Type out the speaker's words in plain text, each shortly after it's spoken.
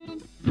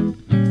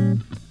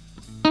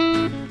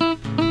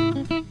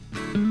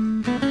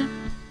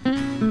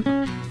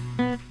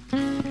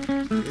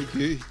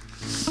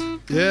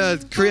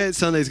Create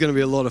Sunday is going to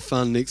be a lot of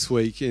fun next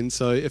week, and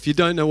so if you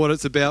don't know what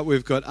it's about,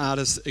 we've got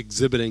artists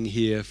exhibiting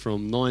here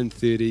from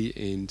 9:30,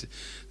 and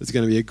there's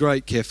going to be a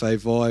great cafe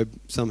vibe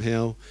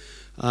somehow.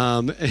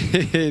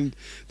 And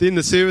then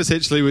the service,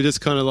 actually, we're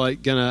just kind of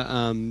like going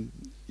to,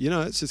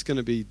 it's just going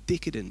to be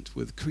decadent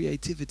with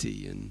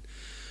creativity and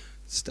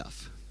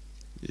stuff.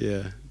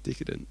 Yeah,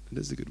 decadent. It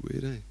is a good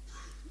word, eh?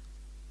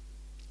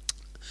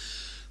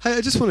 Hey,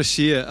 I just want to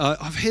share.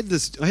 I had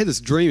this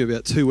dream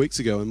about 2 weeks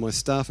ago, and my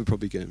staff are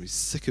probably going to be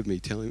sick of me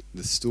telling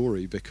the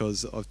story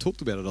because I've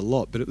talked about it a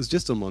lot, but it was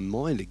just on my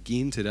mind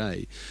again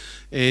today,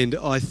 and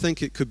I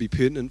think it could be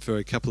pertinent for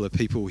a couple of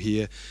people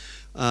here.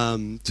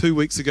 2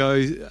 weeks ago,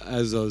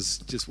 as I was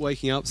just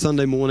waking up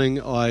Sunday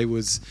morning, I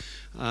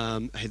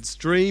had this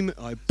dream.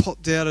 I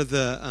popped out of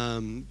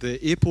the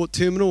airport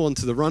terminal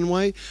onto the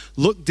runway,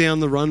 looked down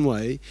the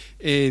runway,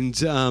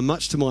 and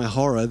much to my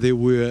horror, there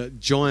were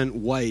giant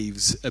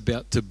waves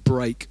about to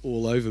break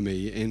all over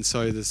me. And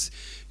so this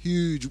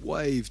huge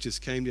wave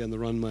just came down the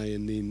runway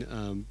and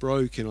then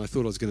broke, and I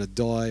thought I was going to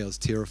die. I was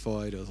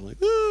terrified. I was like,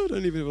 I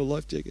don't even have a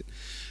life jacket.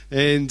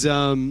 And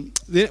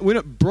then when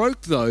it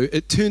broke, though,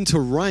 it turned to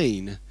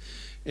rain,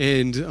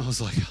 and I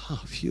was like,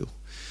 phew.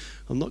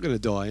 I'm not going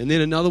to die. And then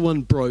another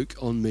one broke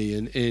on me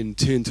and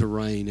turned to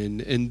rain.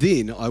 And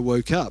then I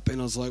woke up and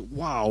I was like,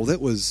 wow,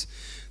 that was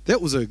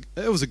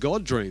a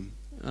God dream.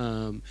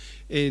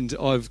 And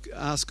I've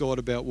asked God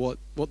about what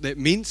that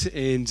meant.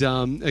 And,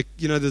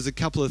 there's a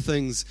couple of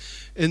things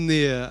in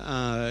there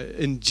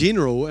in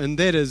general. And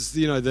that is,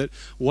 that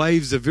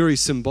waves are very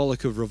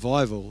symbolic of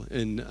revival.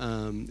 In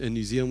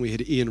New Zealand, we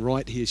had Ian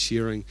Wright here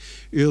sharing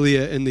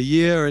earlier in the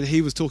year. And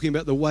he was talking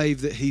about the wave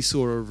that he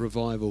saw of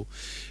revival.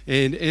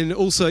 And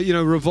also,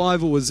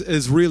 revival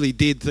is really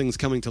dead things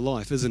coming to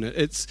life, isn't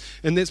it?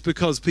 And that's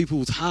because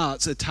people's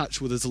hearts are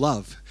touched with His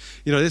love.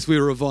 That's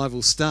where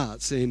revival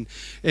starts. And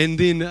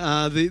then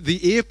the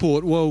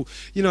airport,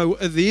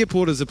 the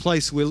airport is a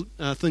place where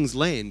things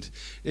land.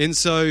 And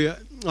so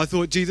I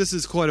thought, gee, this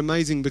is quite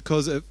amazing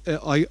because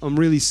I'm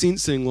really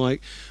sensing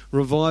like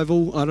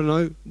revival, I don't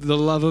know, the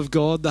love of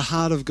God, the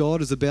heart of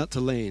God is about to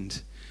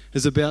land.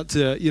 Is about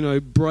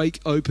to, break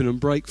open and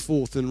break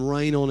forth and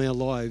rain on our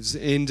lives.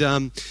 And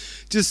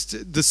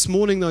just this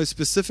morning, though,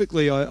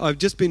 specifically, I've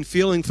just been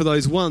feeling for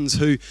those ones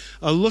who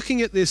are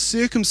looking at their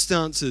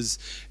circumstances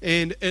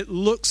and it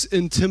looks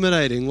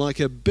intimidating, like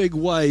a big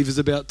wave is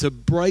about to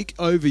break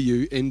over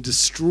you and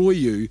destroy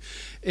you.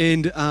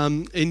 And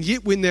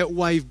yet when that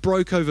wave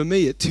broke over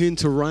me, it turned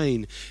to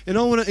rain. And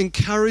I want to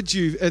encourage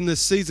you in this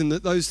season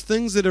that those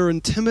things that are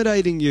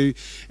intimidating you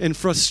and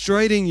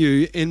frustrating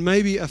you and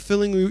maybe are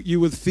filling you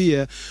with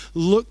fear,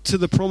 look to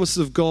the promises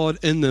of God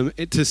in them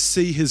and to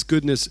see His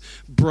goodness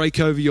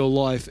break over your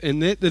life.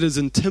 And that is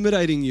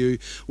intimidating you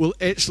will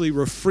actually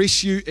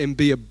refresh you and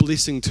be a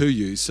blessing to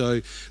you.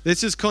 So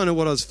that's just kind of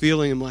what I was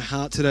feeling in my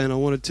heart today, and I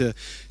wanted to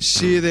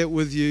share that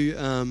with you.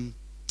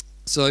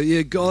 So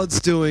yeah, God's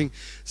doing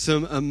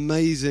some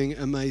amazing,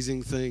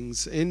 amazing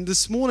things. And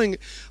this morning,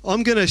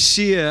 I'm going to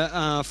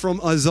share from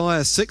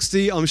Isaiah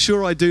 60. I'm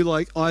sure I do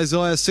like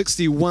Isaiah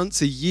 60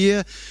 once a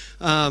year.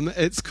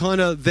 It's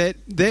kind of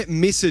that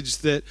message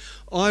that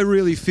I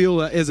really feel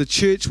that as a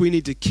church we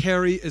need to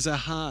carry as a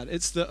heart.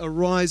 It's the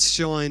Arise,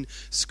 Shine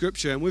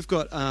scripture. And we've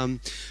got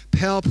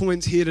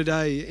PowerPoints here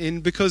today.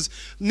 And because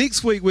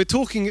next week we're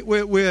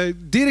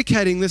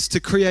dedicating this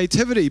to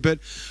creativity, but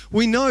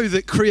we know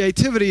that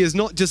creativity is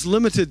not just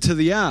limited to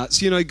the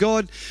arts.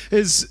 God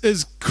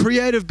is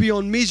creative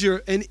beyond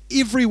measure, and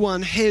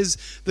everyone has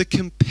the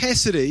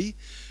capacity,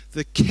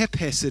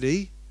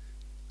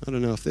 I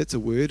don't know if that's a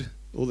word,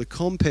 or the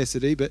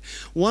compacity, but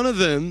one of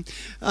them,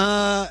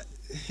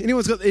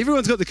 everyone's got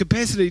the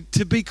capacity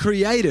to be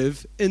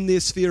creative in their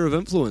sphere of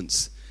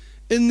influence,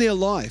 in their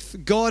life.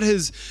 God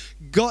has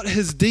got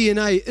His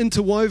DNA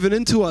interwoven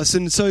into us,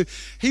 and so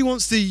He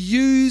wants to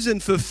use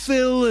and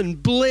fulfill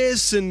and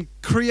bless and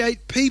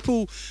create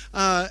people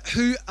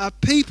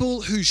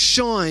who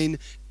shine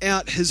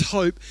out His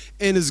hope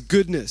and His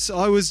goodness.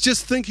 I was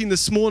just thinking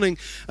this morning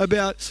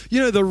about,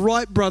 the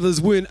Wright brothers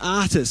weren't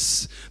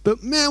artists,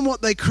 but man,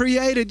 what they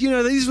created,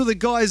 these were the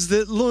guys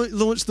that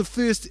launched the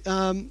first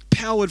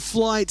powered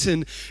flight,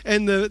 and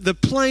the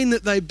plane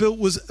that they built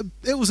was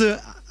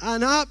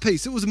an art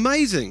piece. It was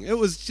amazing. It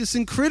was just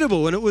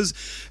incredible, and it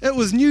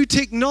was new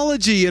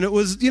technology, and it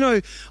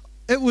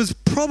was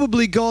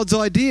probably God's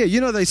idea.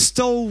 They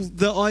stole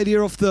the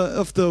idea off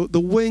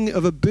the wing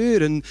of a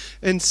bird,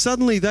 and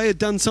suddenly they had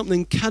done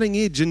something cutting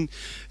edge. And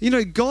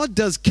God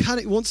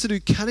wants to do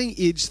cutting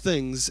edge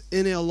things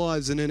in our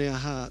lives and in our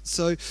hearts.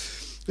 So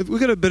we've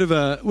got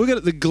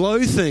the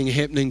glow thing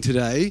happening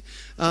today,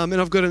 and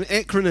I've got an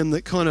acronym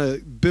that kind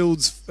of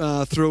builds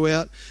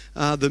throughout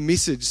the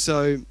message.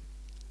 So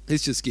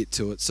Let's just get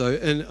to it. So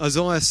in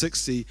Isaiah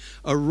 60,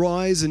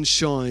 arise and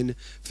shine,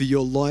 for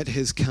your light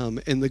has come,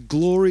 and the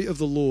glory of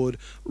the Lord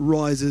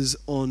rises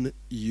on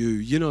you.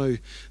 You know,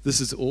 this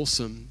is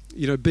awesome.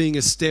 You know, being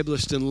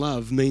established in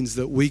love means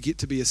that we get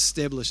to be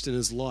established in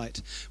his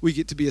light. We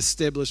get to be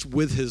established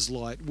with his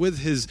light, with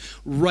his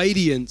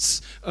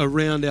radiance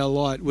around our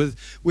light,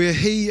 where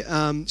he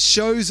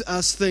shows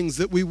us things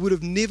that we would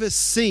have never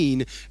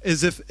seen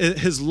as if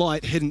his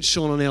light hadn't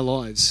shone on our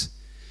lives.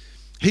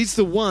 He's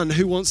the one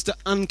who wants to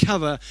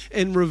uncover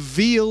and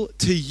reveal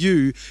to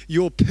you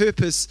your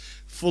purpose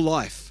for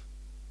life.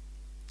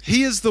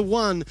 He is the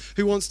one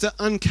who wants to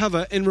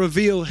uncover and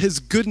reveal his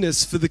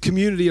goodness for the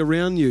community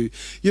around you.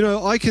 You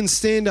know, I can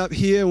stand up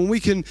here and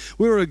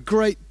we're a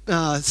great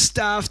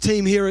staff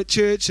team here at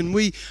church, and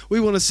we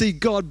want to see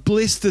God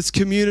bless this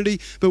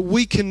community, but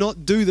we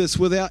cannot do this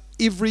without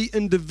every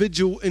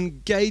individual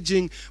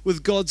engaging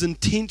with God's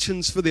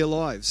intentions for their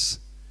lives.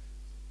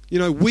 You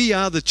know, we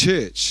are the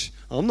church.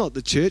 I'm not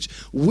the church.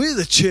 We're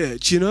the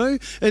church, you know.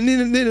 And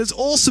then it's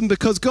awesome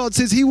because God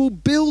says he will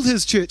build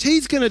his church.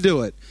 He's going to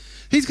do it.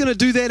 He's going to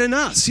do that in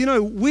us. You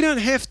know, we don't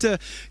have to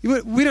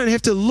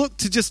look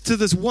to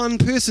this one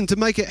person to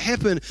make it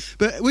happen,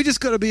 but we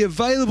just got to be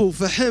available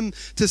for him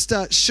to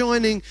start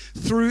shining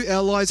through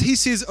our lives. He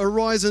says,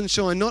 arise and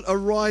shine, not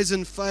arise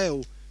and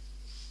fail.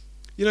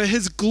 You know,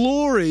 his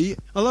glory,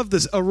 I love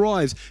this,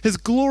 arise. His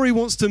glory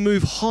wants to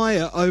move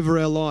higher over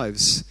our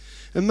lives.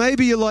 And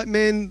maybe you're like,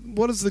 man,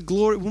 what is the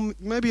glory? Well,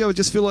 maybe I would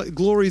just feel like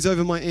glory's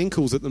over my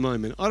ankles at the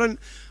moment. I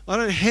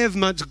don't have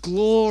much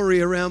glory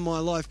around my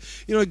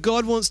life. You know,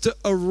 God wants to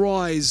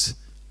arise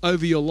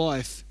over your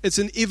life. It's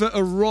an ever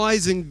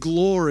arising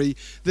glory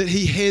that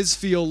he has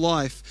for your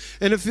life.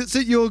 And if it's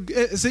at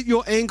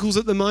your ankles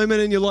at the moment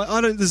and you're like,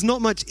 there's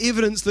not much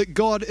evidence that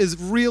God is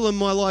real in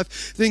my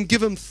life, then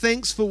give him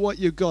thanks for what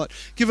you've got.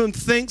 Give him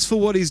thanks for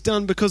what he's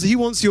done, because he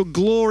wants your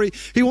glory.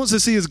 He wants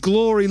to see his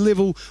glory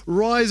level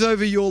rise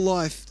over your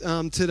life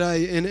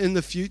today and in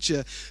the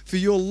future. For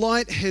your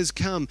light has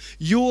come.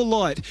 Your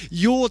light,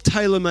 your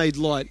tailor-made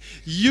light.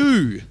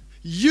 You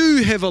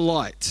have a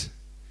light.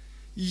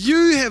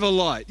 You have a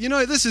light. You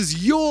know, this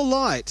is your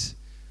light.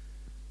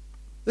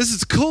 This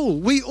is cool.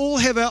 We all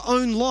have our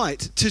own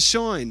light to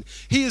shine.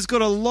 He has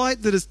got a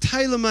light that is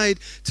tailor-made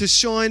to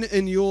shine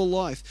in your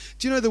life.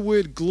 Do you know the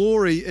word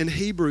glory in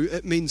Hebrew?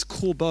 It means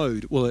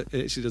korbod. Well, it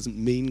actually doesn't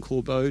mean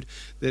korbod.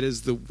 That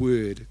is the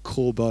word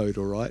korbod,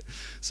 all right?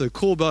 So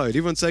korbod.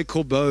 Everyone say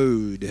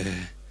korbod.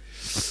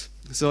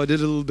 So I did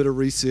a little bit of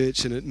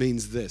research, and it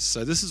means this.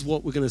 So this is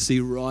what we're going to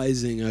see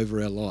rising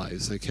over our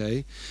lives,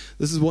 okay?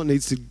 This is what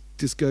needs to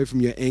just go from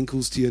your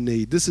ankles to your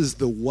knee. This is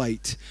the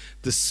weight,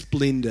 the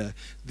splendor,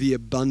 the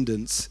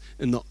abundance,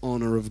 and the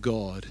honor of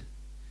God.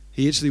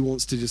 He actually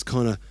wants to just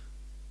kind of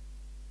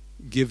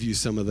give you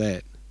some of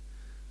that.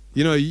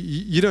 You know,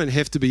 you don't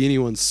have to be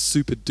anyone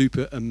super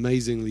duper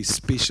amazingly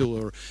special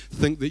or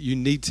think that you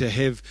need to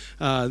have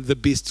the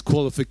best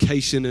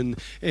qualification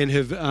and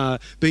have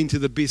been to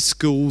the best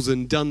schools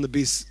and done the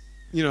best,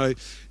 you know.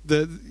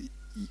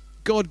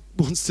 God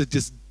wants to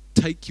just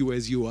take you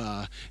as you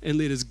are and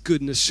let his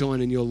goodness shine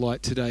in your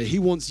light today. He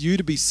wants you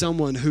to be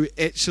someone who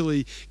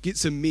actually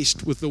gets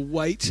enmeshed with the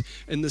weight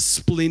and the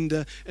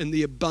splendor and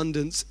the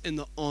abundance and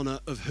the honor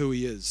of who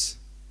he is.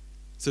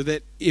 So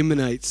that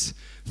emanates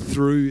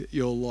through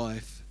your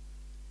life.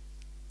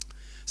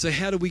 So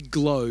how do we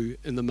glow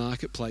in the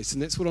marketplace?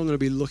 And that's what I'm going to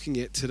be looking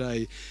at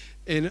today.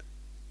 And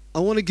I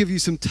want to give you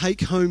some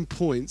take-home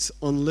points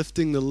on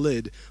lifting the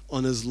lid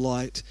on his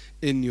light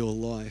in your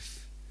life.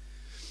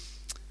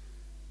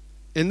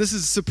 And this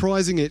is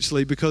surprising,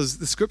 actually, because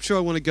the scripture I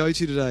want to go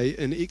to today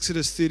in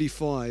Exodus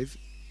 35,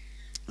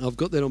 I've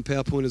got that on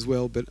PowerPoint as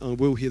well, but I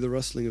will hear the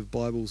rustling of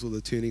Bibles or the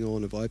turning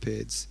on of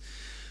iPads.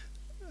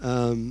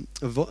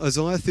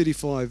 Isaiah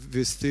 35,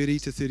 verse 30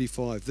 to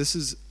 35. This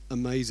is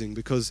amazing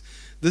because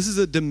this is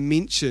a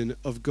dimension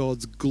of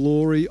God's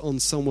glory on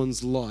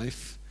someone's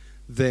life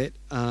that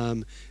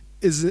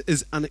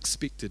is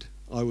unexpected,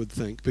 I would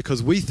think.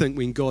 Because we think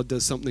when God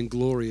does something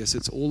glorious,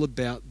 it's all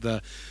about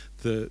the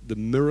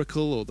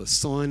miracle or the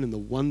sign and the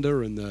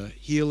wonder and the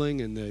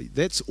healing, and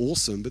that's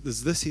awesome, but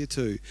there's this here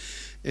too.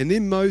 And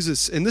then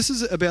Moses, and this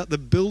is about the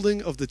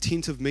building of the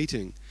tent of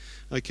meeting.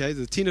 Okay,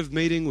 the tent of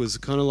meeting was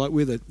kind of like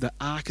where the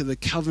Ark of the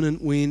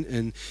Covenant went,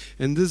 and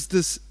there's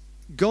this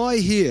guy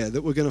here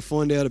that we're going to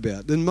find out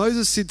about. Then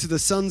Moses said to the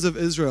sons of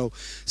Israel,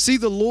 see,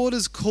 the Lord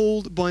is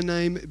called by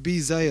name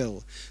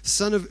Bezalel,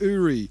 son of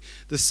Uri,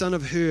 the son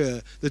of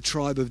Hur, the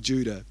tribe of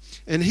Judah.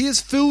 And he has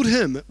filled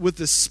him with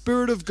the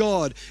Spirit of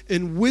God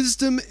in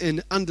wisdom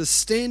and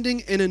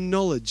understanding and in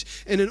knowledge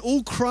and in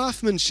all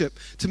craftsmanship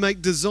to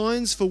make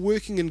designs for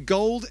working in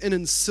gold and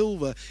in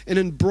silver and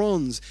in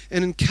bronze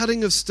and in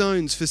cutting of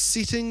stones for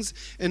settings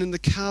and in the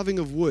carving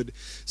of wood,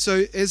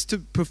 so as to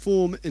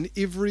perform in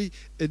every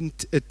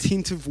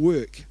attentive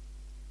work.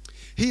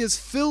 He has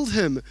filled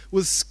him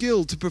with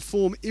skill to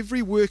perform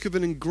every work of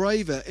an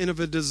engraver and of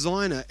a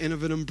designer and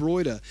of an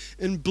embroider,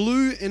 in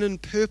blue and in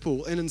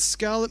purple and in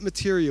scarlet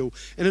material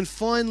and in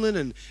fine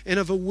linen and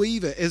of a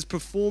weaver, as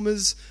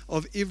performers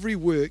of every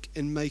work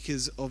and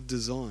makers of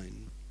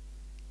design.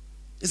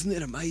 Isn't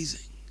that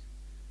amazing?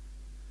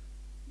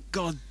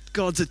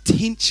 God's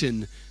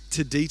attention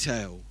to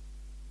detail.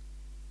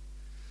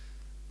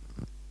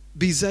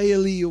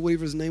 Bezalel, or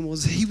whatever his name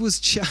was, he was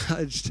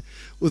charged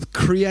with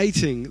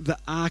creating the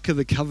Ark of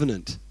the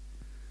Covenant.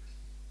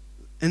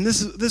 And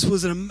this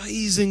was an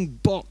amazing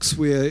box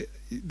where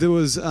there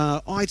was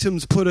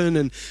items put in,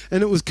 and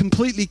it was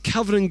completely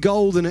covered in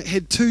gold, and it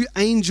had two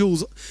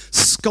angels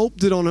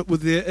sculpted on it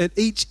with at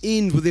each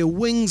end with their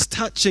wings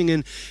touching,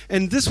 and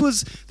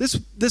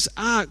this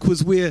ark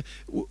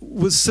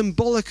was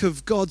symbolic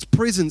of God's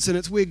presence, and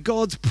it's where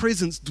God's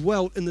presence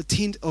dwelt in the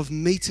tent of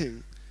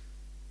meeting.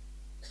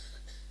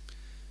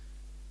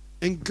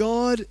 And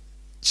God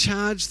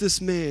charged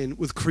this man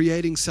with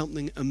creating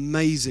something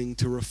amazing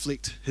to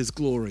reflect his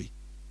glory.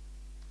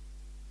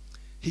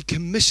 He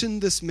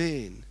commissioned this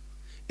man,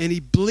 and he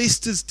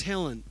blessed his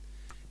talent,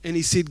 and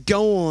he said,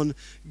 go and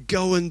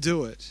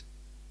do it.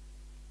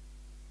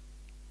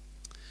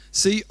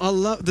 See, I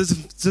love,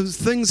 there's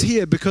things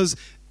here, because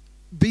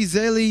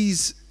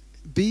Bezalel's,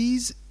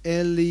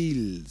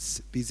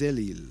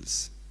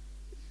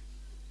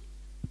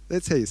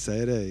 that's how you say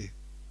it, eh?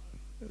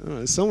 I don't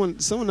know, someone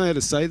know how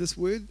to say this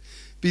word?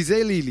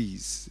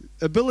 Bezalel's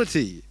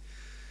ability.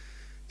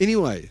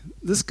 Anyway,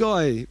 this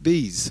guy,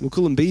 we'll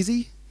call him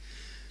Beezy.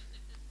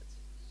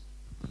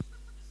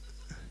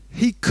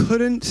 He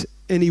couldn't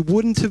and he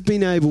wouldn't have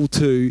been able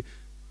to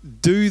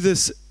do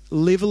this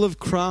level of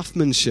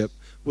craftsmanship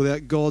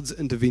without God's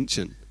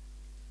intervention.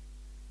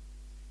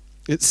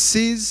 It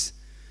says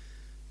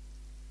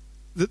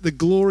that the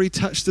glory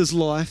touched his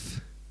life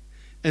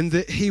and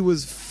that he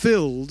was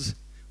filled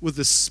with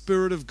the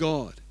Spirit of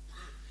God.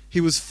 He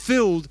was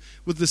filled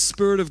with the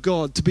Spirit of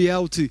God to be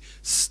able to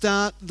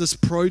start this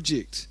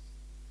project.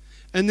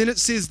 And then it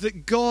says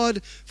that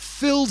God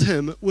filled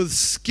him with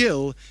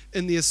skill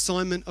in the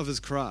assignment of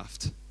his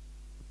craft.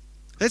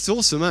 That's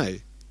awesome, eh?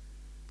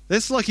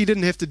 That's like he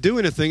didn't have to do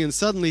anything and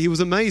suddenly he was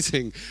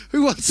amazing.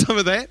 Who wants some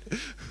of that?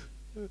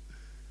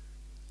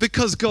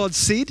 Because God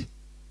said.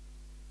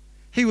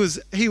 He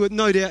would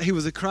no doubt he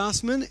was a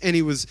craftsman, and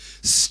he was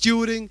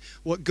stewarding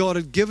what God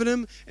had given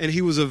him, and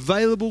he was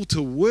available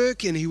to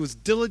work, and he was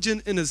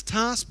diligent in his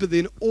task. But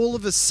then all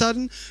of a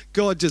sudden,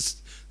 God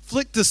just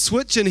flicked the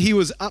switch and he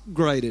was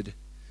upgraded.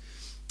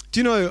 Do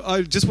you know,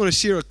 I just want to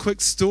share a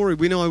quick story.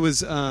 When I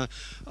was, I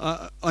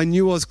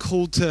knew I was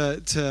called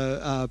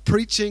to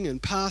preaching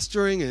and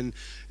pastoring,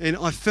 and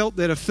I felt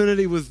that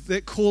affinity with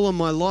that call on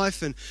my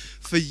life. And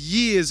for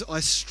years, I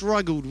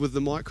struggled with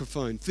the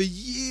microphone. For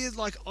years,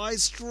 I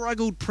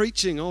struggled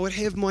preaching. I would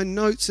have my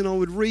notes and I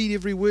would read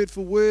every word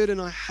for word,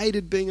 and I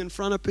hated being in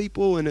front of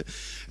people. And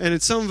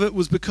some of it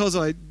was because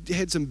I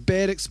had some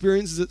bad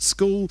experiences at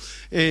school,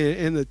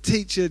 and the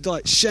teacher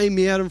shamed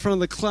me out in front of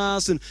the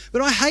class.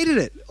 But I hated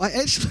it. I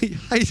actually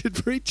hated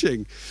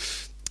preaching.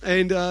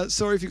 And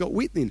sorry if you got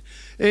wet then.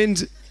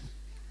 And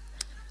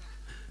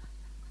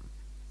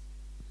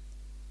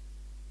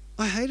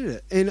I hated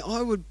it. And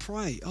I would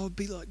pray. I would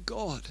be like,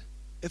 God,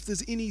 if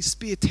there's any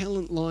spare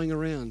talent lying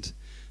around,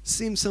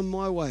 send some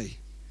my way.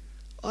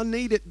 I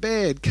need it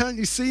bad. Can't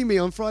you see me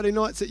on Friday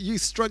nights at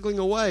youth struggling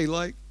away?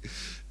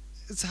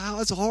 It's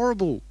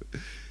horrible.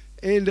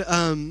 And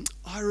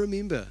I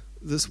remember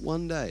this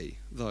one day,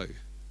 though,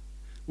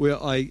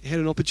 where I had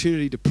an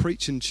opportunity to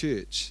preach in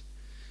church.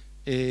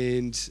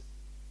 And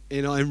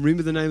I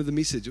remember the name of the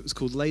message. It was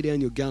called Lay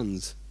Down Your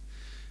Guns.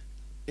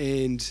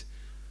 And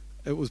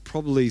it was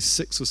probably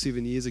 6 or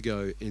 7 years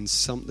ago, and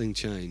something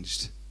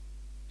changed.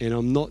 And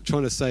I'm not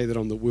trying to say that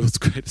I'm the world's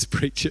greatest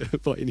preacher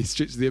by any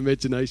stretch of the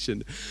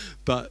imagination,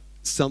 but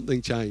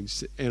something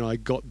changed, and I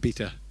got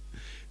better,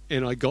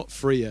 and I got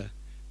freer,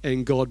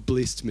 and God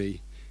blessed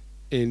me,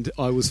 and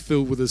I was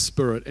filled with His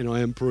Spirit, and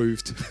I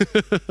improved.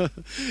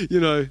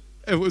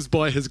 It was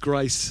by His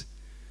grace.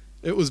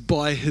 It was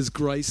by His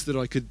grace that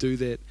I could do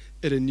that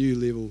at a new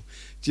level.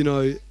 Do you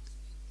know?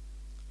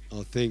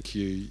 Oh, thank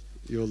you.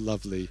 You're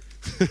lovely.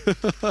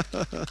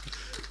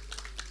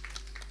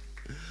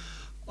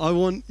 I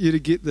want you to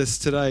get this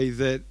today,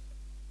 that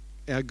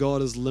our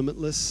God is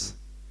limitless,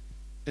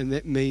 and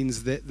that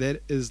means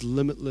that is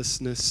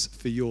limitlessness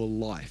for your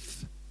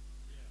life,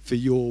 for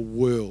your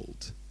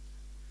world.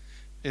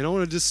 And I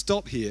want to just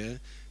stop here,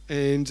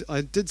 and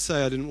I did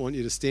say I didn't want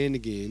you to stand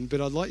again,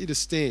 but I'd like you to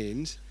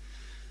stand,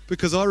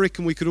 because I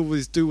reckon we could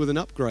always do with an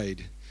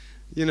upgrade,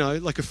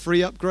 like a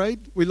free upgrade.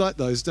 We like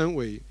those, don't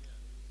we?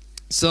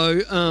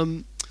 So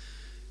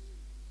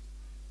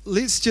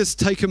let's just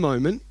take a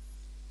moment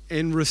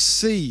and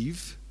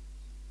receive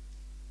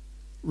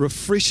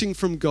refreshing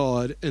from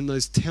God in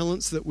those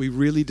talents that we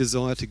really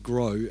desire to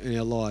grow in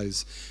our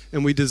lives,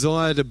 and we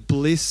desire to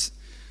bless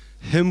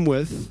Him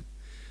with.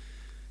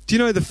 Do you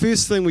know, the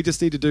first thing we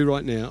just need to do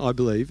right now, I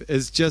believe,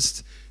 is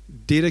just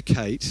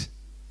dedicate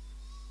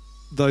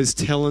those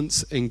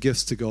talents and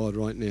gifts to God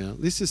right now.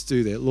 Let's just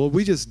do that. Lord,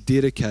 we just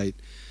dedicate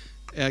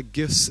our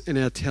gifts and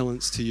our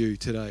talents to you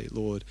today,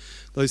 Lord.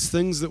 Those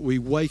things that we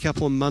wake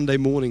up on Monday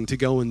morning to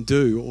go and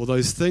do, or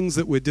those things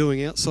that we're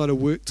doing outside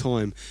of work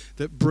time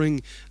that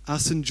bring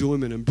us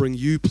enjoyment and bring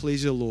you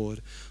pleasure,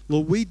 Lord.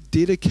 Lord, we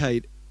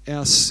dedicate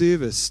our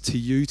service to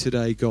you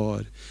today,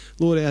 God.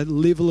 Lord, our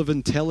level of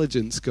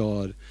intelligence,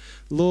 God.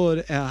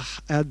 Lord,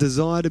 our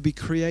desire to be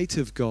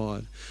creative,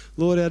 God.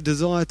 Lord, our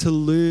desire to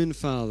learn,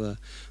 Father.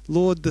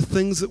 Lord, the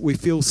things that we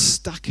feel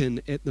stuck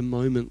in at the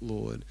moment,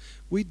 Lord.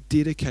 We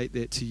dedicate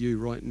that to you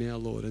right now,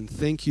 Lord, and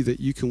thank you that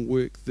you can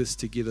work this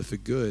together for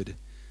good.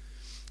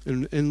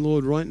 And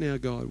Lord, right now,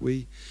 God,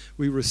 we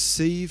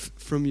receive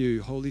from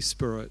you, Holy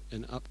Spirit,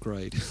 an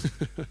upgrade.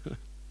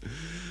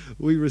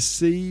 We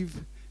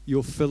receive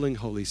your filling,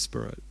 Holy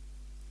Spirit.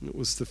 And it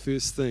was the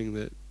first thing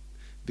that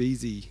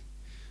Beezy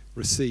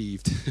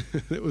received.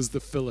 That was the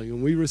filling.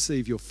 And we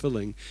receive your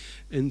filling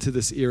into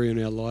this area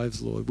in our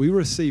lives, Lord. We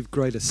receive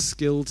greater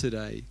skill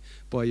today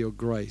by your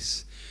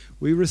grace.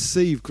 We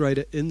receive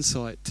greater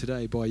insight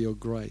today by your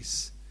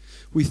grace.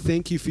 We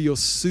thank you for your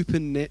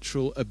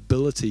supernatural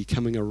ability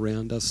coming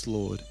around us,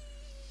 Lord.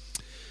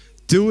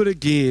 Do it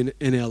again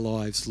in our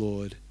lives,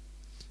 Lord.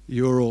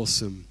 You're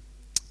awesome.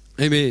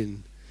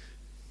 Amen.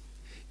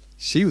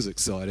 She was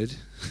excited.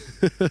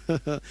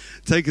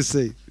 Take a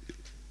seat.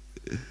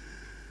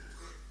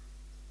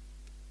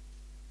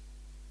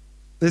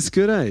 That's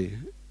good, eh?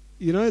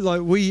 You know,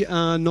 like, we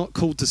are not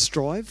called to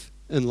strive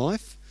in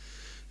life.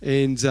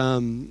 And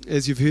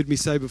as you've heard me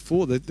say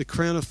before, the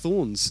crown of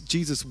thorns,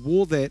 Jesus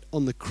wore that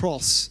on the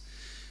cross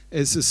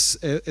as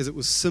it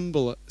was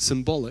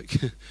symbolic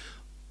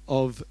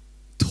of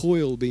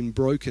toil being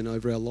broken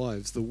over our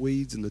lives, the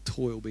weeds and the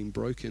toil being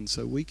broken.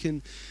 So we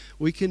can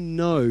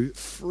know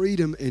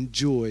freedom and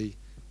joy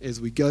as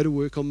we go to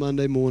work on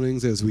Monday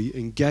mornings, as we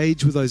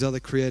engage with those other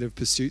creative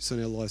pursuits in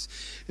our lives.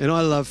 And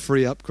I love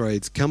free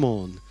upgrades. Come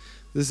on.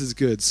 This is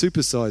good.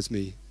 Supersize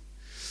me.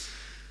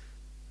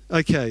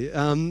 Okay,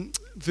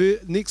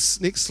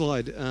 next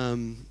slide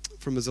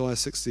from Isaiah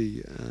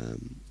 60.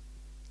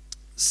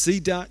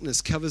 See,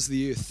 darkness covers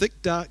the earth.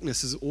 Thick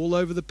darkness is all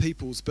over the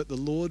peoples, but the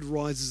Lord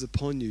rises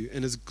upon you,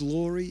 and his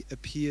glory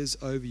appears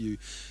over you.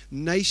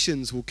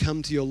 Nations will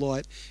come to your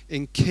light,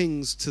 and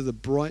kings to the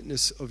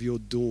brightness of your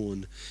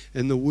dawn.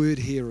 And the word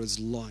here is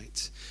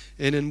light.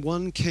 And in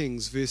 1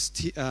 Kings,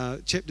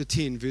 chapter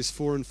 10, verse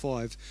 4 and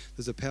 5,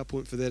 there's a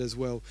PowerPoint for that as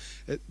well.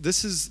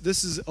 This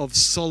is of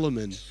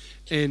Solomon.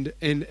 And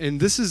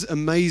this is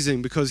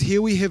amazing, because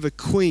here we have a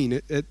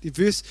queen. In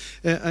verse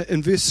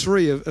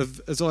 3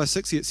 of Isaiah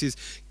 60, it says,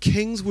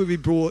 kings will be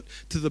brought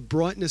to the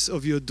brightness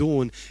of your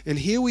dawn. And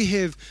here we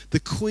have the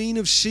Queen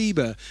of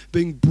Sheba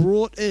being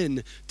brought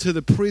in to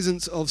the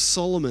presence of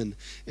Solomon.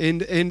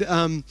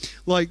 And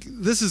like,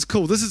 this is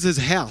cool. This is his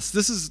house.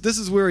 This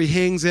is where he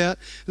hangs out.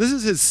 This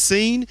is his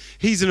scene.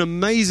 He's an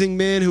amazing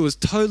man who was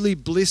totally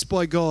blessed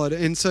by God.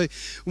 And so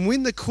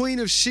when the Queen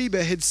of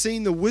Sheba had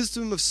seen the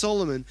wisdom of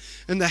Solomon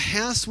and the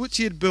house which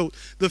he had built,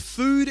 the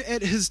food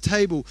at his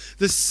table,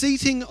 the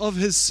seating of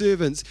his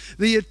servants,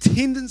 the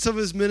attendance of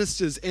his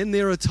ministers and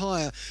their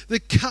attire, the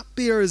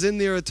cupbearers in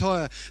their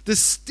attire, the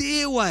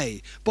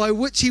stairway by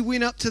which he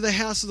went up to the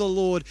house of the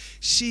Lord,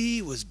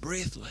 she was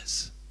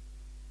breathless.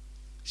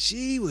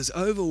 She was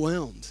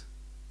overwhelmed.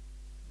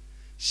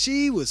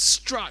 She was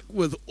struck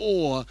with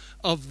awe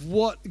of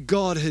what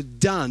God had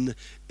done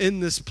in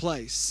this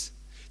place.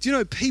 Do you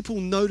know,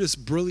 people notice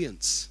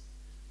brilliance?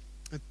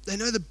 They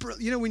know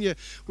when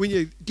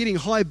you're getting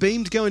high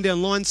beamed going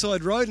down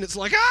Lineside Road, and it's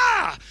like,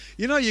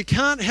 you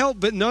can't help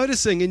but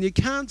noticing, and you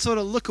can't sort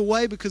of look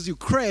away because you'll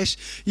crash.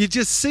 You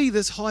just see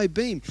this high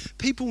beam.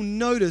 People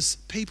notice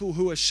people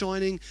who are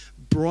shining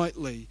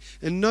brightly,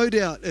 and no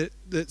doubt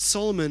that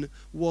Solomon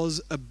was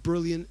a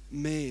brilliant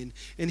man.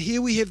 And here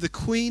we have the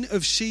Queen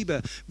of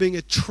Sheba being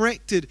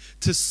attracted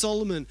to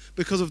Solomon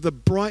because of the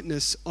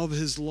brightness of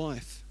his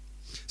life.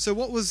 So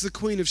what was the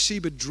Queen of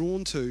Sheba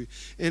drawn to?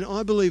 And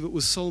I believe it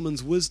was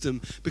Solomon's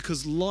wisdom,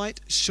 because light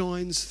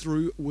shines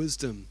through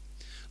wisdom.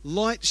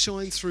 Light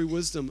shines through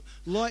wisdom.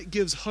 Light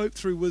gives hope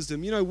through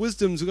wisdom. You know,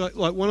 wisdom's like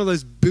one of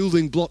those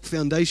building block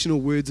foundational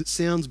words. It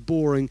sounds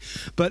boring,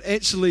 but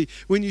actually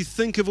when you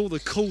think of all the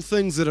cool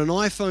things that an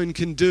iPhone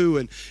can do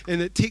and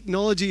that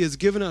technology has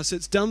given us,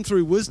 it's done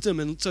through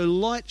wisdom. And so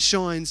light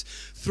shines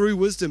through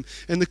wisdom.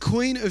 And the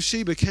Queen of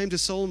Sheba came to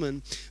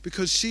Solomon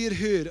because she had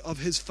heard of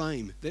his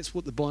fame. That's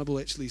what the Bible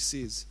actually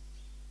says.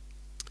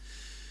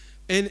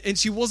 And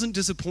she wasn't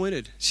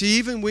disappointed. She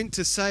even went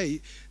to say,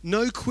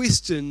 no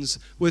questions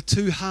were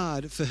too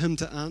hard for him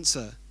to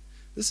answer.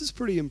 This is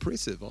pretty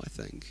impressive, I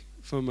think,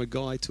 from a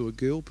guy to a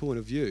girl point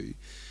of view.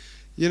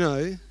 You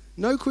know,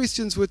 no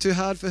questions were too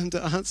hard for him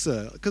to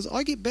answer, because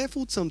I get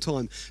baffled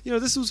sometimes. You know,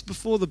 this was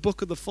before the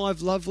book of the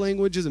 5 love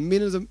languages, and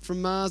men are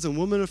from Mars and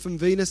women are from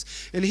Venus.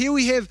 And here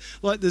we have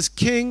like this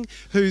king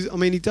who's, I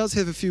mean, he does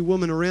have a few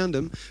women around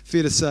him,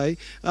 fair to say.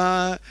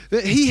 But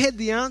he had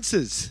the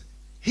answers.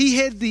 He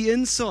had the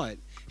insight.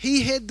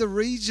 He had the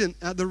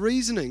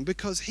reasoning,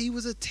 because he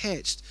was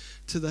attached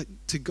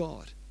to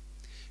God.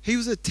 He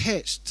was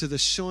attached to the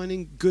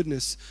shining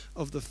goodness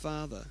of the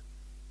Father.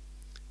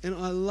 And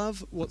I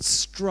love what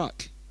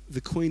struck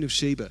the Queen of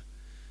Sheba.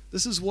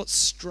 This is what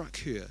struck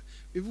her.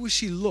 Everywhere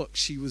she looked,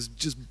 she was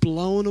just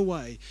blown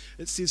away.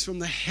 It says from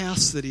the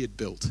house that he had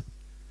built,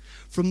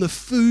 from the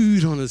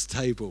food on his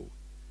table,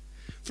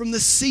 from the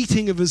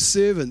seating of his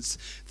servants,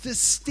 the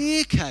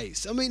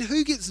staircase. I mean,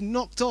 who gets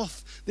knocked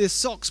off their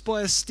socks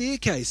by a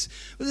staircase?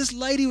 But this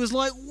lady was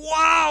like,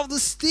 wow, the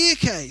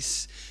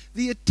staircase.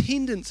 The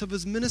attendants of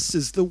his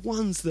ministers, the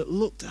ones that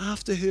looked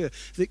after her,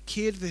 that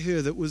cared for her,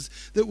 that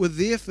were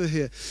there for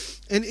her.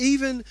 And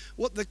even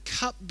what the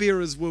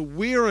cupbearers were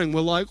wearing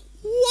were like,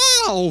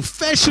 wow,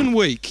 fashion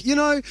week. You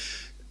know,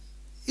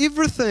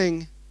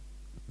 everything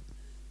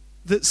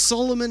that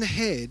Solomon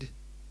had,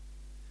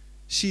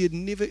 she had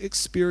never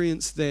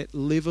experienced that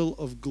level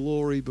of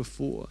glory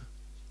before.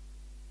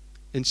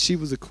 And she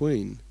was a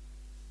queen.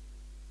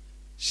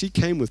 She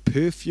came with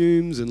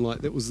perfumes, and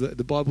like that was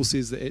the Bible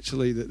says that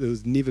actually that there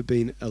was never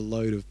been a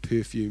load of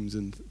perfumes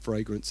and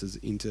fragrances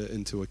enter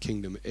into a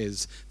kingdom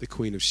as the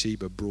Queen of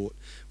Sheba brought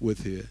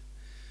with her.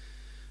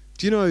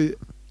 Do you know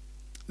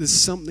there's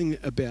something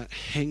about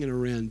hanging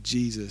around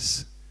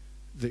Jesus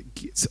that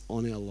gets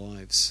on our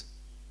lives,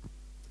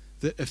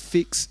 that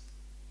affects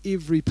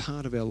every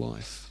part of our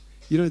life.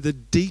 You know, the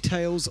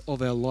details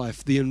of our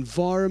life, the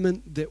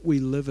environment that we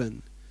live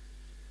in.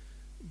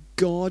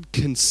 God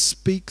can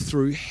speak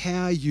through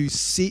how you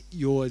set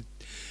your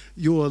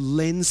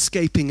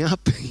landscaping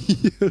up,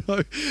 you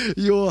know,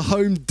 your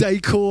home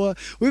decor.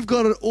 We've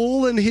got it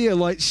all in here.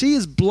 Like, she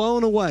is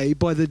blown away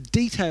by the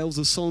details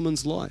of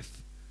Solomon's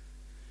life.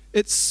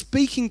 It's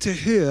speaking to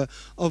her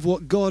of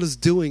what God is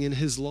doing in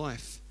his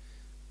life.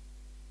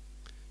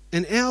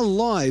 And our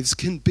lives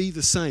can be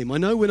the same. I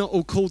know we're not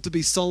all called to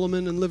be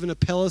Solomon and live in a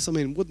palace. I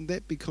mean, wouldn't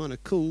that be kind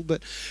of cool?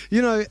 But,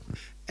 you know,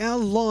 our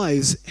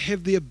lives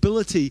have the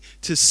ability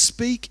to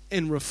speak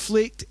and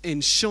reflect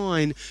and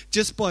shine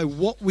just by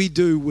what we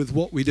do with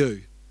what we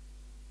do.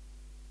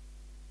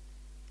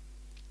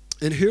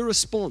 And her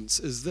response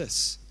is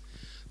this: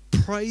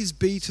 praise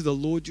be to the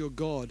Lord your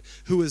God,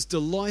 who has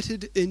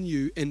delighted in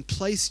you and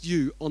placed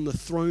you on the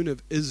throne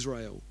of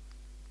Israel.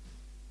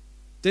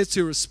 That's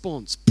her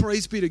response.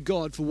 Praise be to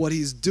God for what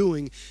he is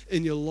doing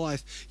in your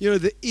life. You know,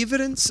 the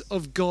evidence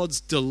of God's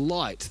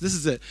delight, this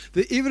is it.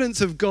 The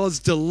evidence of God's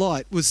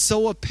delight was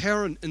so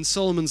apparent in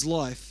Solomon's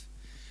life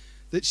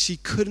that she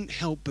couldn't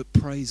help but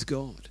praise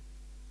God.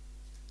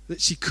 That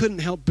she couldn't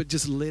help but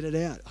just let it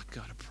out. I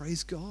gotta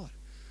praise God.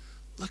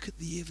 Look at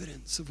the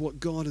evidence of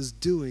what God is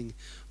doing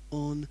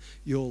on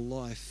your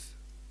life.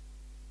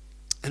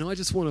 And I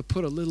just want to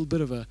put a little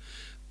bit of a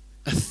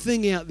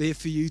thing out there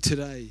for you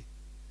today.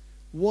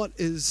 What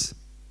is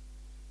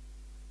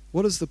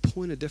the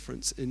point of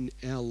difference in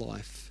our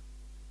life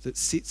that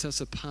sets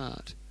us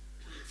apart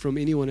from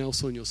anyone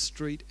else on your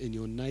street, in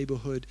your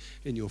neighborhood,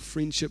 in your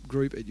friendship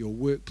group, at your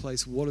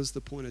workplace? What is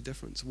the point of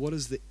difference? What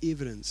is the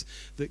evidence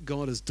that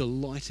God is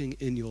delighting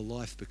in your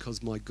life?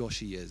 Because my gosh,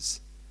 he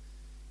is.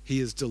 He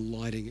is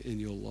delighting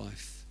in your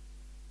life.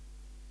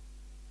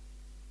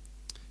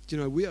 You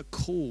know, we are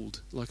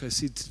called, like I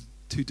said,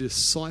 to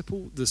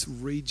disciple this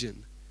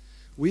region.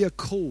 We are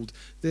called.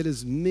 That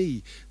is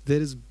me.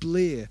 That is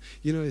Blair.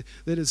 You know,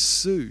 that is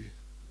Sue.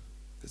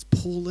 That's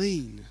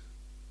Pauline.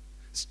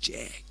 It's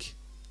Jack.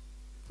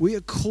 We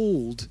are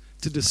called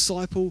to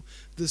disciple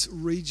this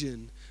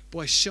region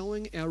by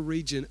showing our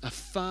region a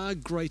far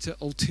greater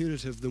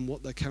alternative than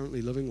what they're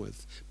currently living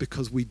with,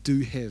 because we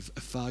do have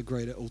a far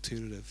greater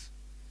alternative.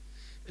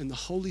 And the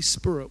Holy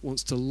Spirit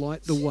wants to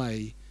light the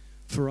way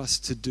for us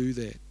to do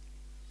that.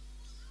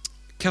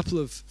 A couple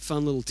of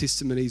fun little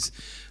testimonies.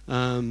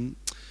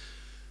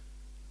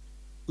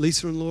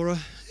 Lisa and Laura,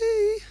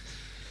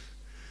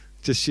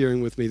 just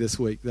sharing with me this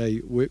week. They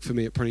work for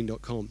me at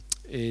printing.com.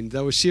 And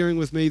they were sharing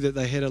with me that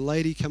they had a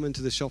lady come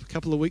into the shop a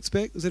couple of weeks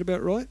back. Is that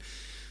about right?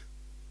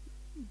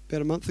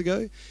 About a month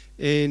ago.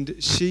 And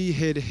she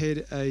had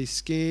had a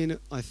scan,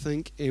 I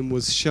think, and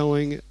was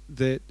showing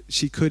that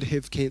she could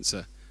have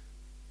cancer.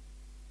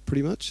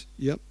 Pretty much,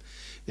 yep.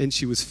 And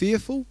she was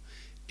fearful.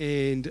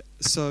 And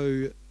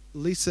so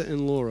Lisa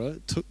and Laura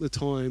took the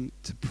time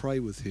to pray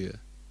with her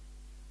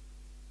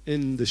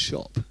in the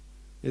shop.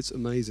 It's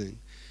amazing.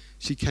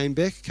 She came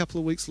back a couple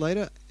of weeks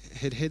later,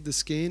 had the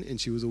scan, and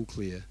she was all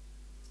clear.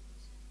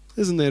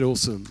 Isn't that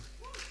awesome?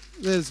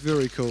 That's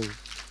very cool.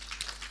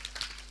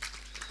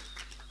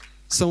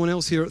 Someone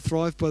else here at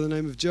Thrive by the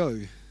name of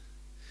Joe.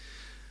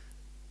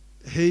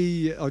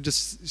 I'll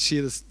just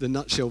share the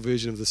nutshell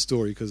version of the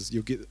story because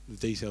you'll get the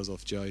details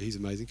off Joe. He's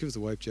amazing. Give us a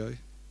wave, Joe.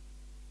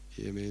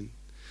 Yeah, man.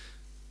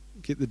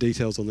 Get the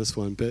details on this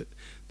one, but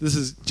this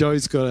is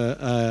Joe's got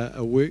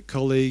a work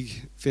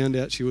colleague, found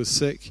out she was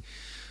sick,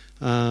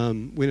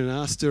 went and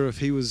asked her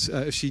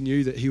if she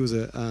knew that he was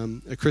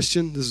a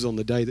Christian. This is on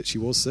the day that she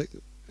was sick,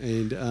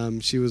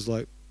 and she was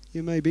like,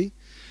 yeah, maybe.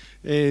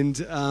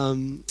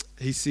 And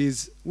he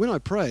says, when I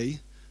pray,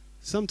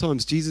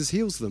 sometimes Jesus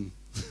heals them.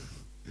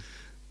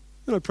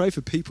 When I pray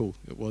for people,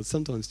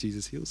 sometimes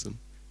Jesus heals them.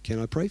 Can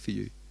I pray for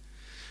you?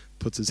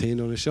 Puts his hand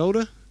on her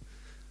shoulder.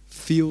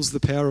 feels the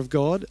power of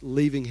God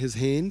leaving his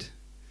hand,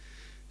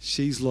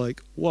 she's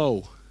like,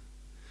 whoa,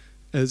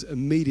 is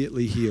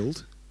immediately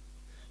healed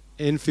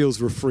and feels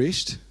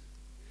refreshed.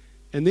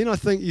 And then I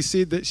think you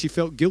said that she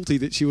felt guilty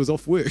that she was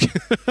off work.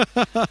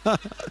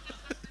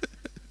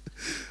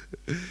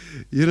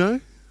 You know,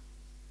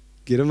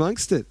 get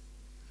amongst it.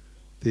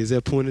 There's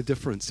our point of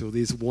difference, or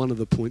there's one of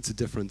the points of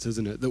difference,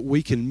 isn't it? That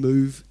we can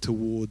move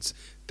towards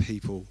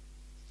people.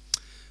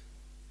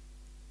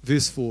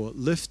 Verse 4,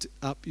 lift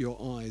up your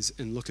eyes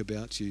and look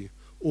about you.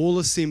 All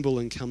assemble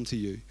and come to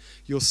you.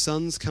 Your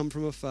sons come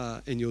from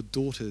afar, and your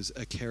daughters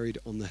are carried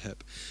on the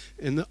hip.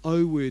 And the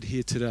O word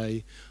here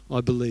today,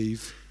 I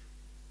believe,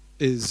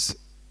 is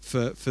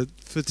for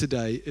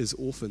today is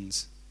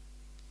orphans.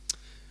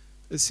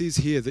 It says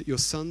here that your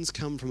sons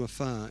come from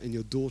afar and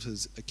your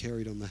daughters are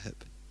carried on the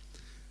hip.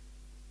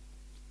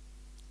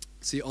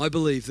 See, I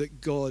believe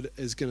that God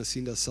is going to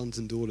send us sons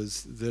and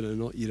daughters that are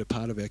not yet a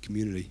part of our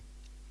community.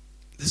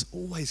 This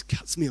always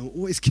cuts me. I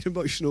always get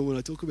emotional when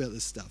I talk about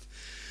this stuff.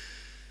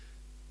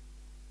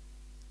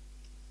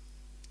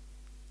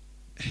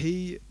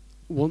 He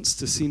wants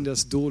to send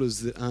us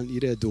daughters that aren't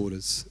yet our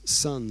daughters,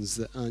 sons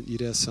that aren't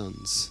yet our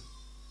sons.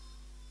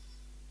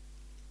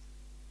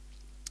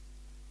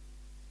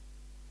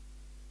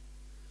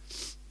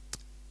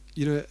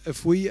 You know,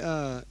 if we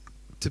are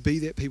to be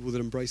that people that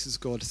embraces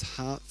God's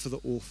heart for the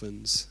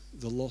orphans,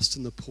 the lost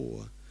and the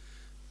poor,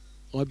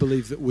 I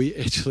believe that we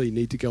actually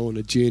need to go on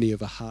a journey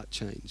of a heart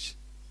change.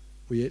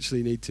 We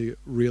actually need to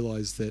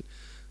realize that,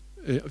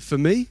 for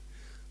me,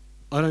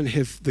 I don't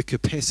have the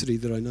capacity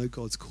that I know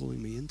God's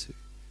calling me into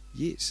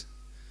yet.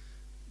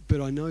 But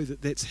I know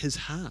that that's his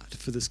heart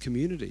for this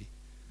community.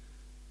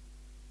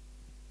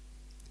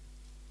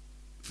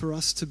 For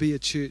us to be a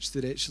church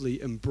that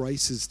actually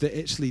embraces, that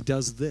actually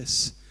does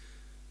this,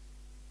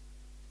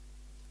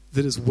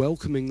 that is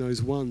welcoming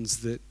those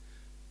ones that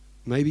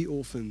may be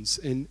orphans,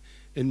 and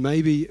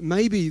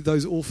maybe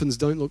those orphans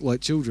don't look like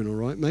children, all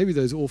right? Maybe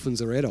those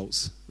orphans are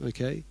adults,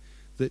 okay,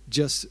 that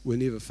just were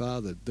never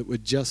fathered, that were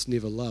just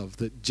never loved,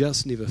 that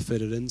just never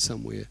fitted in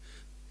somewhere.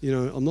 You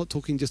know, I'm not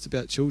talking just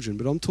about children,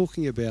 but I'm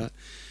talking about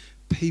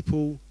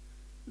people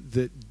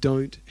that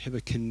don't have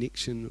a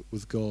connection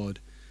with God.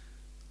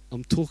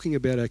 I'm talking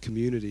about our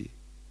community.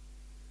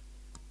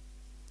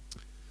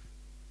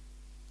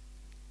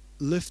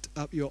 Lift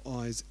up your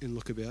eyes and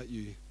look about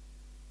you.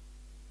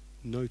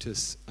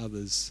 Notice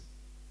others,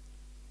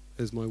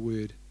 is my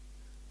word.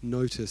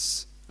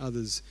 Notice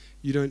others.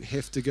 You don't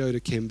have to go to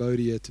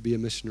Cambodia to be a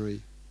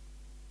missionary.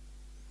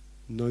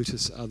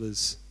 Notice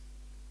others.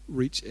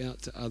 Reach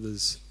out to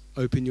others.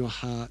 Open your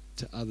heart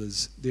to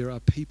others. There are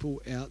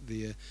people out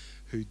there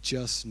who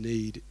just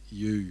need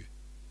you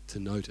to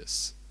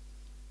notice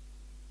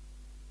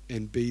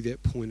and be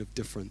that point of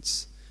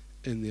difference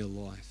in their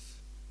life.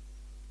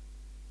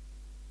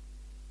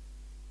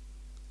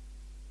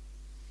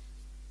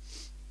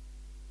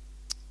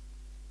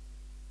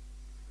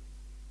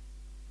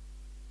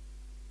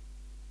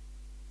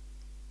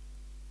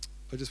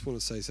 I just want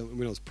to say something.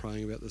 When I was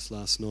praying about this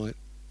last night,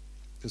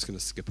 I'm just going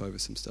to skip over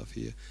some stuff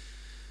here.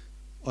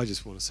 I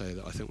just want to say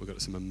that I think we've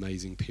got some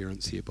amazing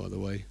parents here, by the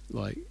way.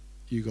 Like,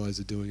 you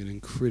guys are doing an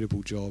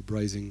incredible job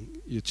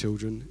raising your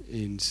children,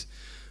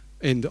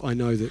 and I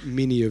know that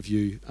many of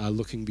you are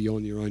looking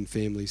beyond your own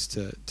families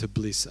to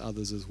bless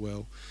others as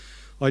well.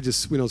 When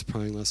I was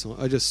praying last night,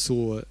 I just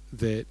saw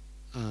that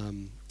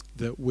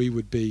that we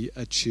would be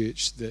a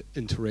church that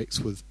interacts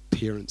with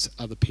parents,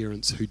 other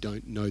parents who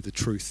don't know the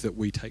truth that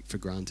we take for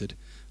granted.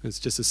 It's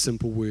just a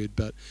simple word,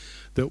 but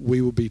that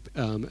we will be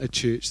a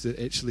church that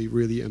actually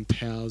really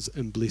empowers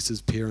and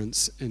blesses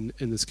parents in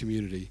this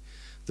community.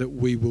 That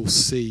we will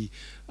see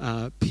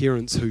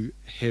parents who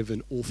have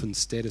an orphan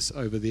status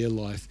over their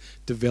life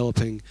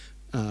developing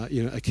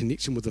a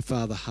connection with the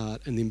father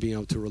heart, and then being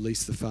able to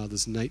release the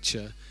father's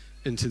nature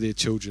into their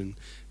children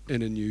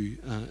in a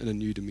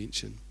new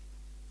dimension.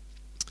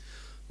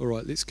 All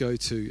right, let's go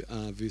to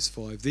verse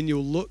 5. Then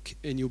you'll look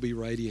and you'll be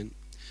radiant.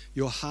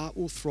 Your heart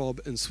will throb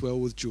and swell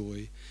with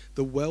joy.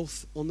 The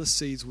wealth on the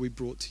seas will be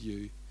brought to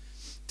you.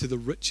 To the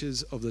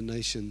riches of the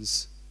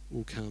nations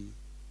will come.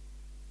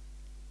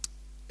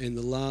 And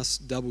the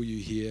last W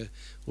here,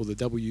 or the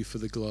W for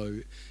the glow,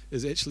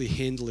 is actually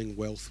handling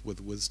wealth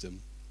with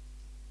wisdom.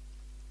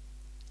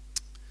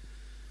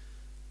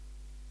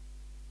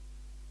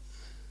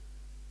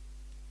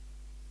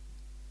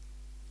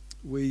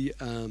 We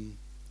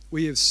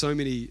have so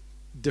many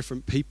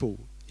different people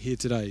here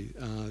today,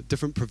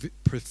 different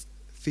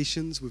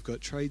professions. We've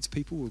got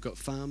tradespeople, we've got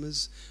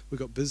farmers, we've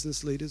got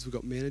business leaders, we've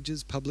got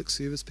managers, public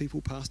service people,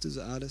 pastors,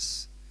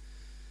 artists.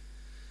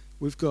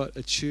 We've got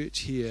a church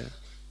here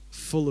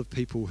full of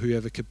people who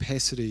have a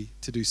capacity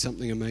to do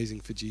something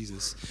amazing for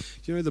Jesus.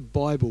 You know, the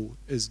Bible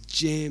is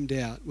jammed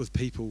out with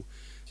people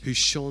who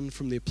shone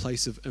from their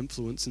place of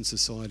influence in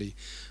society.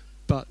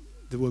 But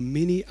there were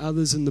many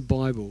others in the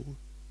Bible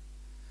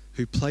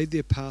who played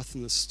their part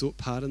in the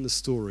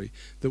story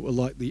that were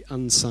like the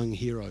unsung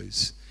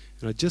heroes.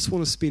 And I just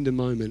want to spend a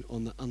moment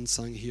on the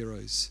unsung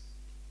heroes.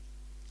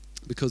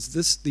 because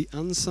the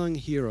unsung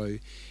hero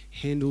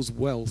handles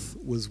wealth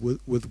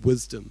with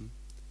wisdom.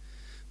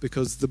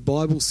 Because the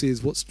Bible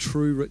says what's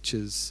true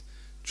riches,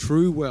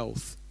 true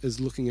wealth is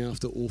looking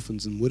after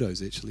orphans and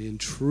widows, actually. And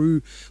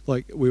true,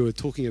 like we were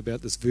talking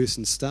about this verse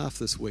in staff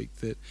this week,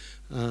 that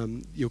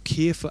your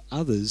care for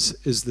others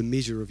is the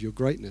measure of your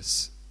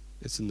greatness.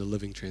 It's in the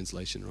Living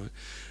Translation, right?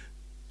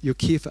 Your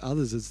care for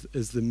others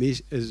is the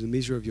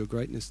measure of your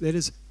greatness. That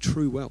is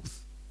true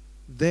wealth.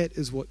 That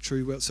is what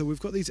true wealth. So we've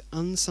got these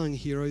unsung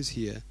heroes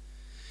here.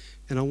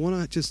 And I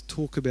want to just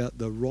talk about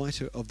the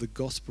writer of the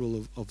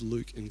Gospel of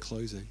Luke in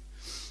closing.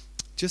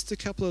 Just a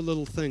couple of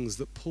little things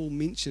that Paul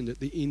mentioned at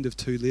the end of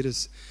 2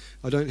 letters.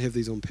 I don't have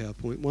these on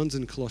PowerPoint. One's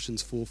in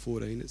Colossians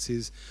 4:14. It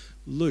says,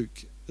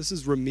 Luke, this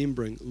is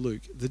remembering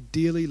Luke, the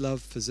dearly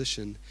loved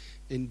physician,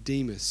 and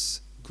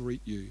Demas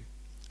greet you.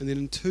 And then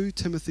in 2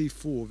 Timothy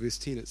 4, verse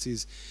 10, it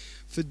says,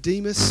 for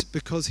Demas,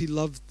 because he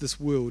loved this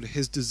world,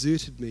 has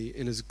deserted me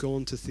and has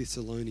gone to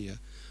Thessalonica.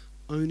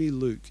 Only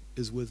Luke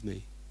is with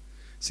me.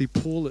 See,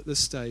 Paul at this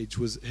stage,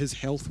 his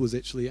health was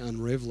actually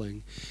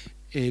unraveling,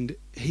 and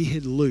he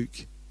had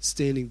Luke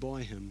standing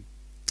by him,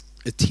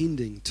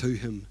 attending to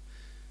him.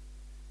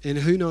 And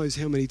who knows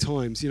how many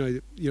times,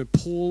 you know,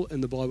 Paul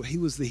in the Bible, he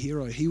was the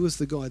hero. He was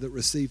the guy that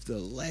received the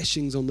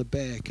lashings on the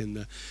back,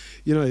 and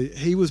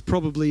he was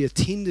probably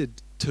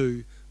attended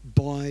to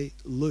by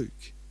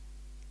Luke.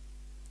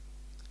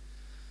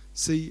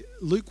 See,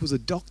 Luke was a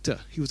doctor.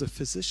 He was a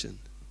physician.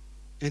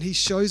 And he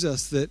shows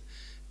us that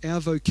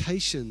our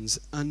vocations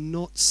are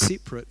not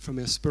separate from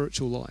our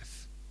spiritual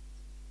life.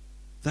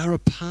 They're a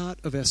part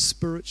of our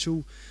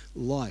spiritual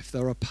life.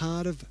 They're a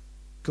part of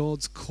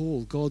God's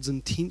call, God's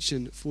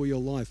intention for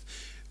your life.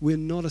 We're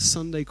not a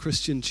Sunday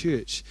Christian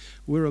church.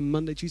 We're a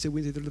Monday, Tuesday,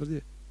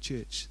 Wednesday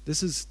church.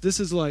 This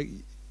is like,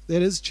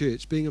 that is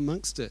church, being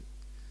amongst it.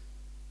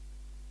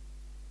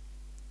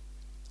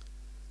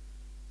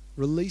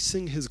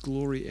 Releasing his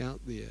glory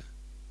out there,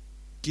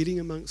 getting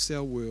amongst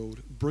our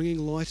world, bringing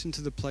light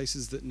into the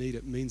places that need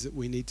it, means that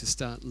we need to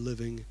start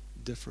living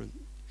different.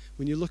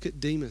 When you look at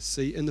Demas,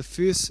 see, in the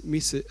first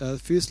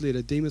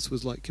letter, Demas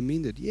was like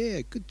commended.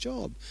 Yeah, good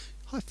job.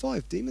 High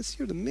five, Demas.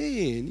 You're the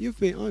man. You're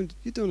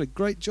doing a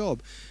great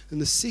job. In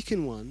the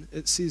second one,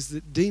 it says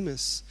that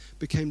Demas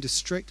became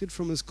distracted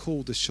from his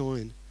call to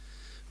shine.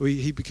 Well,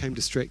 he became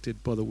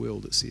distracted by the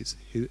world, it says.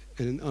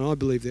 And I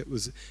believe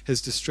that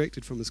has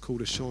distracted from his call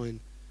to shine,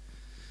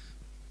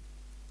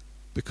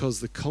 because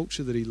the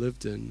culture that he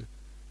lived in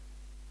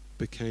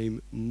became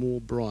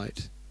more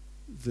bright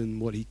than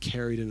what he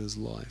carried in his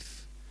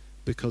life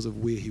because of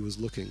where he was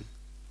looking.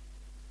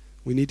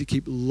 We need to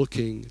keep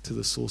looking to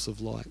the source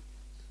of light.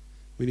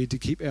 We need to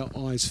keep our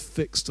eyes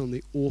fixed on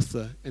the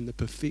author and the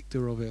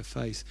perfecter of our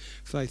faith.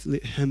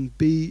 Let him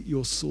be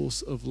your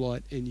source of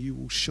light and you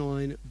will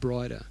shine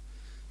brighter.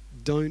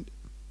 Don't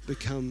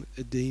become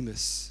a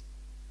Demas.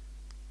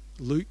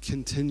 Luke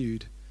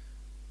continued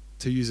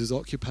to use his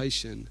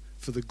occupation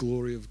for the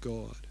glory of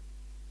God.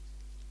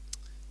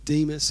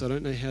 Demas, I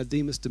don't know how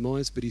Demas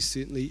demised, but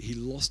he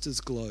lost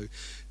his glow.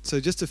 So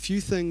just a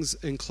few things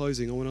in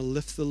closing. I want to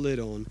lift the lid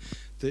on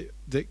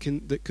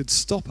that could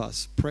stop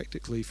us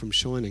practically from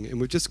shining.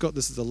 And we've just got,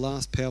 this is the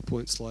last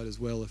PowerPoint slide as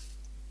well.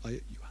 You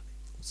are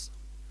awesome.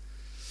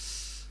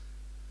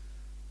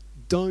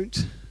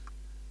 Don't,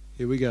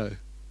 here we go.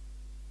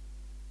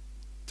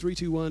 3,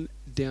 2, 1,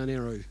 down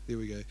arrow. There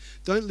we go.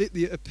 Don't let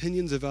the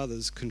opinions of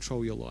others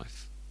control your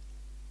life.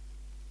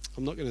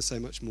 I'm not going to say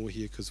much more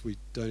here because we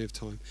don't have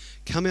time.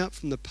 Come out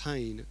from the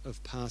pain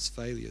of past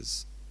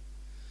failures.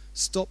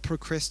 Stop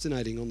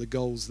procrastinating on the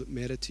goals that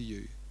matter to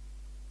you.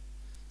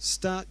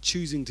 Start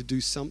choosing to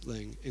do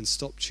something and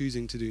stop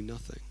choosing to do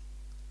nothing.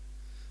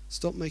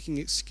 Stop making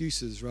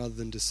excuses rather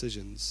than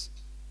decisions.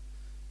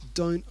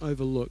 Don't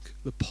overlook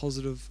the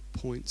positive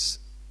points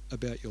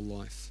about your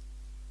life.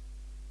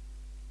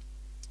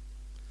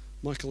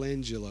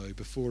 Michelangelo,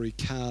 before he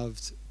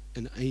carved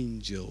an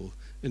angel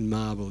in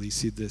marble, he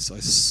said this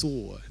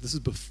is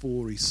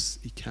before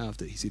he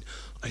carved it, he said,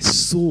 I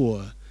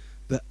saw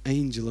the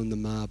angel in the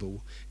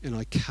marble and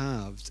I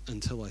carved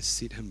until I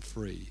set him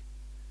free.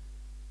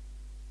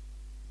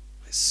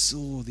 I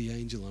saw the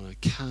angel and I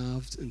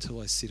carved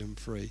until I set him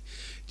free.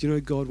 Do you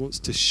know God wants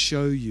to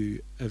show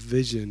you a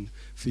vision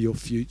for your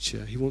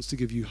future? He wants to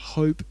give you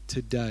hope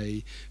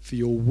today for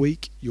your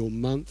week, your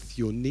month,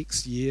 your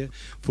next year,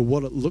 for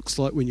what it looks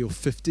like when you're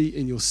 50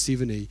 and you're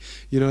 70.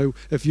 You know,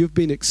 if you've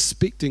been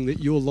expecting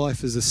that your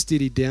life is a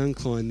steady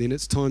downcline, then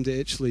it's time to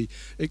actually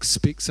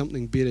expect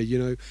something better. You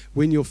know,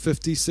 when you're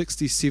 50,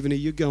 60, 70,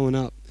 you're going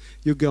up.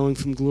 You're going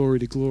from glory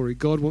to glory.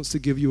 God wants to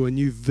give you a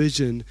new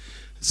vision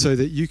so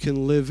that you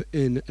can live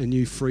in a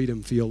new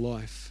freedom for your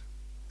life.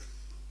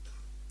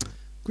 Can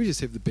we just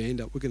have the band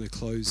up? We're going to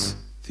close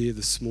there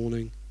this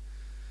morning.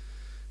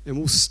 And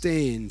we'll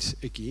stand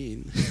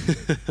again.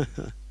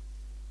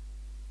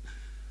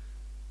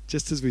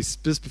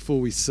 just before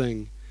we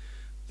sing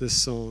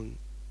this song,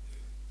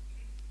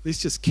 let's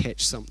just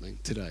catch something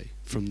today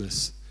from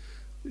this.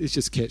 Let's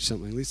just catch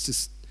something.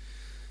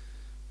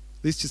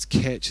 Let's just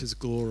catch his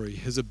glory,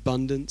 his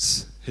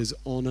abundance, his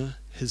honor,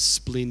 his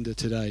splendor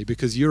today,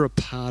 because you're a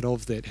part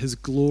of that. His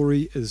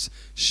glory is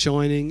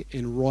shining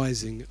and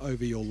rising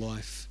over your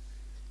life.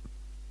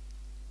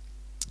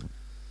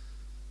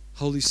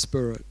 Holy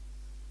Spirit,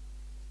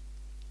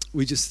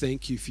 we just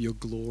thank you for your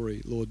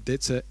glory, Lord.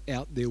 That's an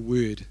out there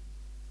word.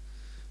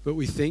 But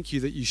we thank you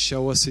that you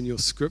show us in your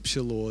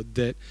scripture, Lord,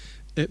 that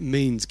it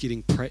means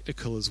getting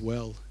practical as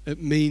well.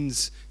 It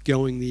means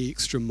going the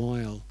extra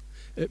mile.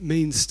 It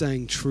means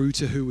staying true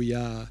to who we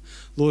are.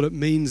 Lord, it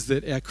means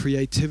that our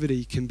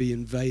creativity can be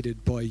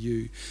invaded by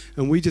you.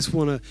 And we just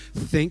want to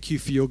thank you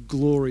for your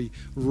glory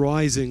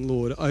rising,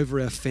 Lord,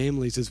 over our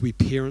families as we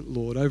parent,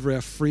 Lord, over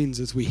our friends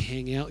as we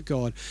hang out,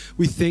 God.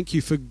 We thank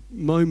you for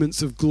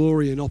moments of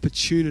glory and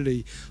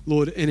opportunity,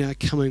 Lord, in our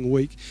coming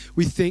week.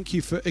 We thank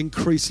you for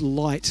increased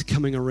light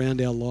coming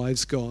around our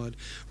lives, God.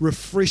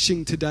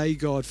 Refreshing today,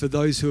 God, for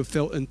those who have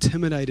felt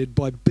intimidated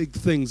by big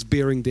things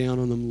bearing down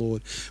on them,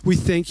 Lord. We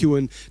thank you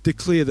and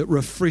declare that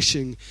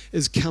refreshing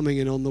is coming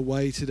and on the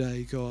way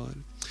today, God.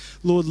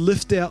 Lord,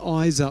 lift our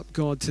eyes up,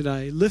 God,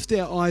 today. Lift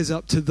our eyes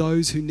up to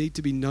those who need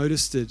to be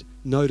noticed.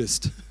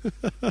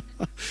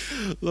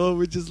 Lord,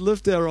 we just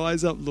lift our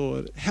eyes up,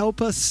 Lord.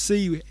 Help us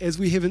see as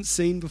we haven't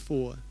seen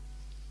before.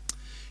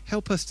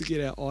 Help us to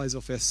get our eyes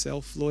off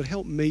ourselves, Lord.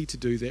 Help me to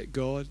do that,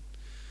 God.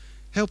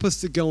 Help us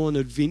to go on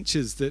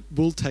adventures that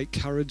will take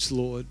courage,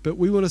 Lord. But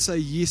we want to say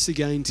yes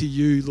again to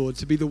you, Lord,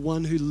 to be the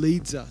one who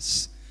leads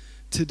us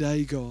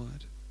today,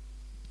 God.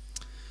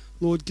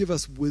 Lord, give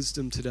us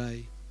wisdom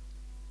today.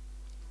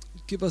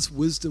 Give us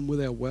wisdom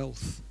with our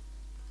wealth.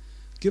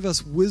 Give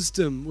us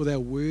wisdom with our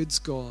words,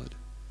 God.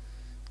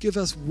 Give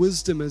us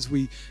wisdom as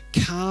we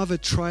carve a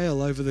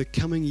trail over the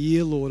coming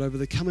year, Lord, over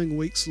the coming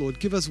weeks, Lord.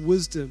 Give us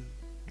wisdom.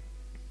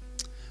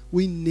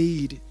 We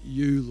need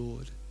you,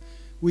 Lord.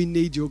 We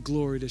need your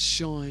glory to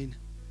shine.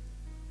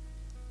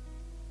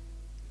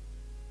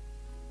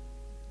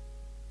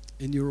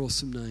 In your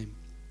awesome name.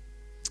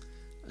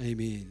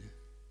 Amen.